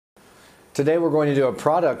Today we're going to do a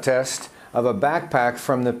product test of a backpack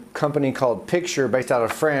from the company called Picture, based out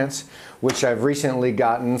of France, which I've recently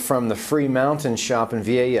gotten from the Free Mountain shop in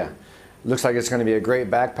Vieja. Looks like it's going to be a great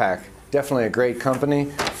backpack. Definitely a great company,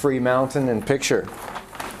 Free Mountain and Picture.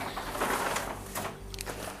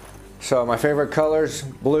 So my favorite colors,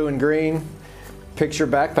 blue and green. Picture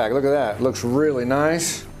backpack, look at that. Looks really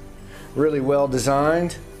nice, really well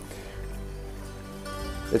designed.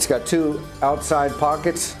 It's got two outside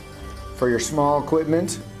pockets for your small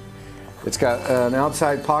equipment. It's got an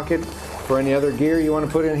outside pocket for any other gear you want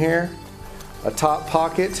to put in here. A top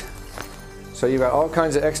pocket. So you've got all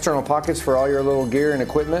kinds of external pockets for all your little gear and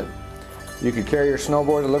equipment. You could carry your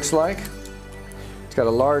snowboard, it looks like. It's got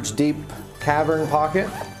a large, deep cavern pocket,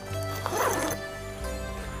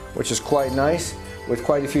 which is quite nice, with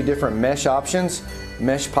quite a few different mesh options.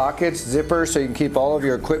 Mesh pockets, zippers, so you can keep all of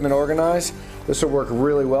your equipment organized. This will work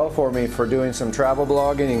really well for me for doing some travel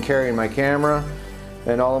blogging and carrying my camera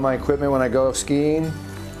and all of my equipment when I go skiing.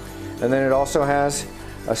 And then it also has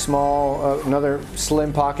a small, another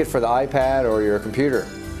slim pocket for the iPad or your computer.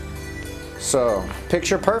 So,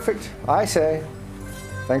 picture perfect, I say.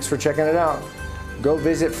 Thanks for checking it out. Go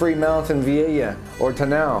visit Free Mountain Vieja or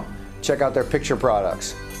Tanao. Check out their Picture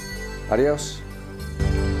products. Adios.